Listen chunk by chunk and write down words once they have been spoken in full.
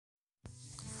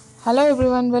Hello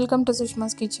everyone, welcome to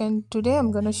Sushma's Kitchen. Today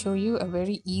I'm going to show you a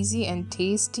very easy and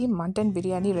tasty mutton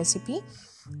biryani recipe,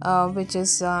 which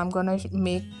is I'm going to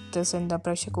make this in the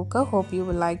pressure cooker. Hope you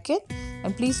will like it,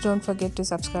 and please don't forget to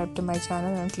subscribe to my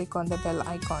channel and click on the bell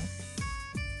icon.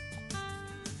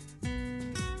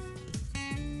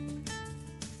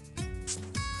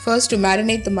 First, to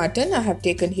marinate the mutton, I have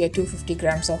taken here 250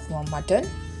 grams of mutton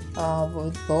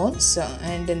with bones,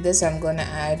 and in this I'm going to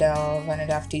add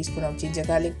 1.5 teaspoon of ginger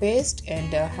garlic paste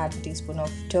and half a teaspoon of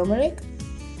turmeric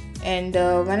and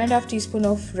 1.5 teaspoon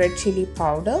of red chili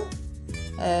powder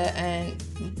and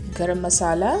garam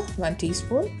masala 1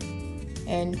 teaspoon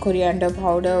and coriander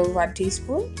powder 1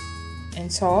 teaspoon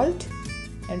and salt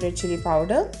and red chili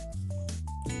powder.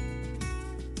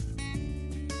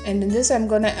 And in this I'm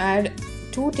going to add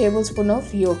 2 tablespoons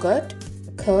of yogurt,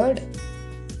 curd,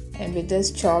 and with this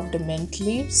chopped mint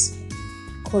leaves,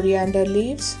 coriander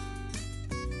leaves,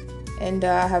 and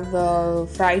I have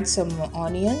fried some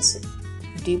onions,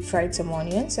 deep fried some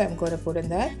onions I'm going to put in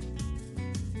that,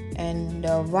 and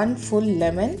 1 full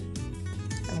lemon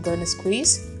I'm going to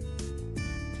squeeze,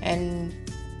 and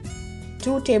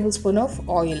 2 tablespoons of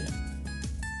oil.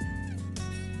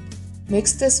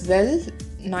 Mix this well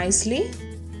nicely,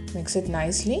 mix it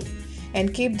nicely,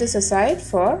 and keep this aside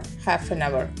for half an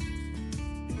hour.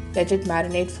 Let it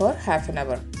marinate for half an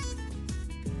hour.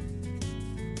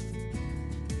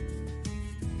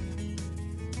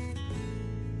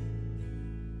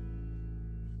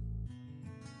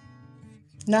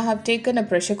 Now I have taken a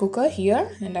pressure cooker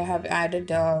here and I have added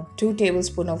 2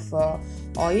 tablespoons of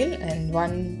oil and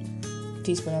 1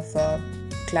 teaspoon of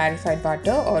clarified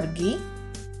butter or ghee,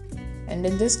 and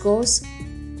in this goes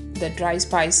the dry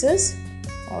spices,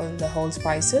 all the whole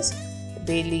spices,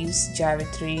 bay leaves,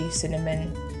 javitri,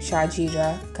 cinnamon,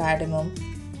 shajira, cardamom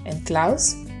and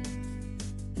cloves.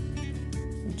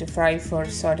 To fry for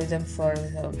saute them for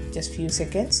just few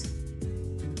seconds.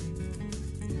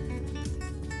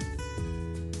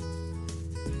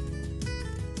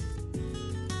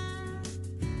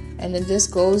 And in this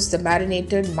goes the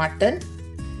marinated mutton.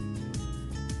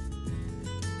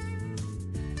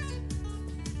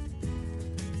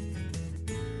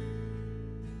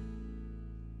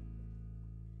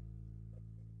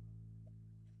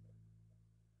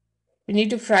 You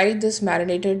need to fry this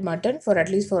marinated mutton for at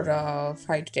least for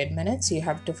 5 to 10 minutes. You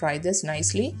have to fry this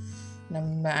nicely. And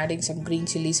I'm adding some green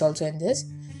chilies also in this.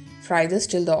 Fry this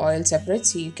till the oil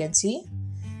separates. So you can see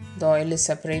the oil is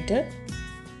separated.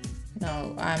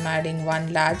 Now I'm adding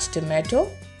 1 large tomato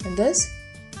in this.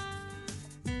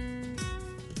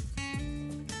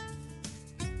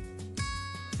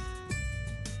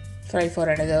 Fry for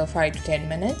another 5 to 10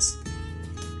 minutes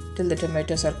till the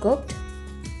tomatoes are cooked.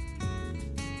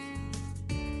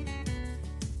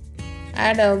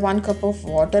 Add 1 cup of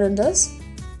water in this.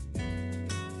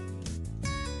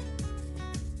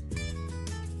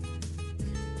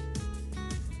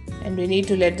 And we need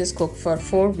to let this cook for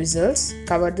 4 whistles.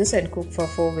 Cover this and cook for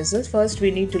 4 whistles. First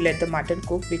we need to let the mutton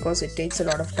cook because it takes a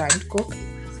lot of time to cook.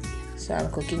 So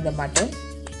I'm cooking the mutton.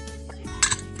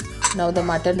 Now the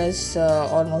mutton is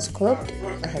almost cooked.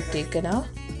 I have taken out.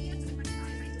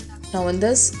 Now in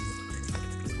this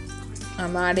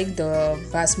I'm adding the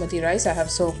basmati rice I have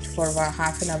soaked for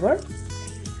half an hour,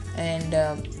 and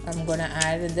I'm gonna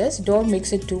add in this. Don't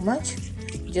mix it too much,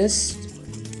 just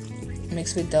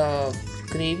mix with the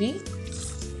gravy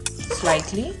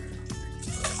slightly.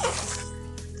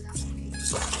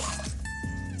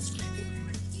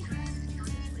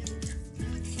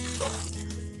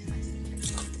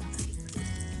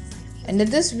 And in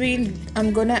this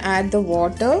I'm gonna add the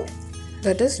water,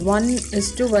 that is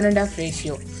 1:1.5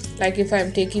 ratio. Like if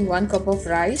I'm taking 1 cup of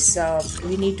rice,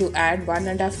 we need to add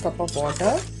 1.5 cup of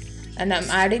water, and I'm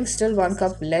adding still 1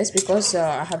 cup less because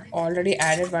I have already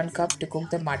added 1 cup to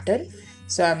cook the mutton.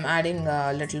 So I'm adding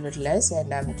a little bit less,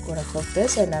 and I'm going to cook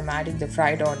this, and I'm adding the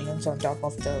fried onions on top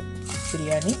of the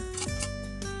biryani.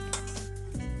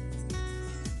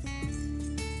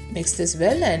 Mix this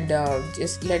well and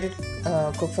just let it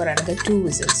cook for another 2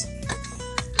 whistles,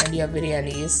 and your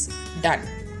biryani is done.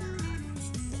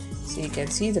 So you can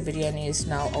see the biryani is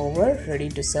now over, ready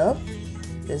to serve.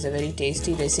 This is a very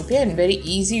tasty recipe and very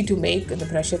easy to make in the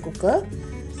pressure cooker.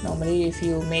 Normally if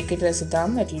you make it as a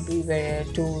dum, it will be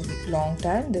too long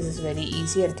time. This is very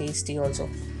easy and tasty also.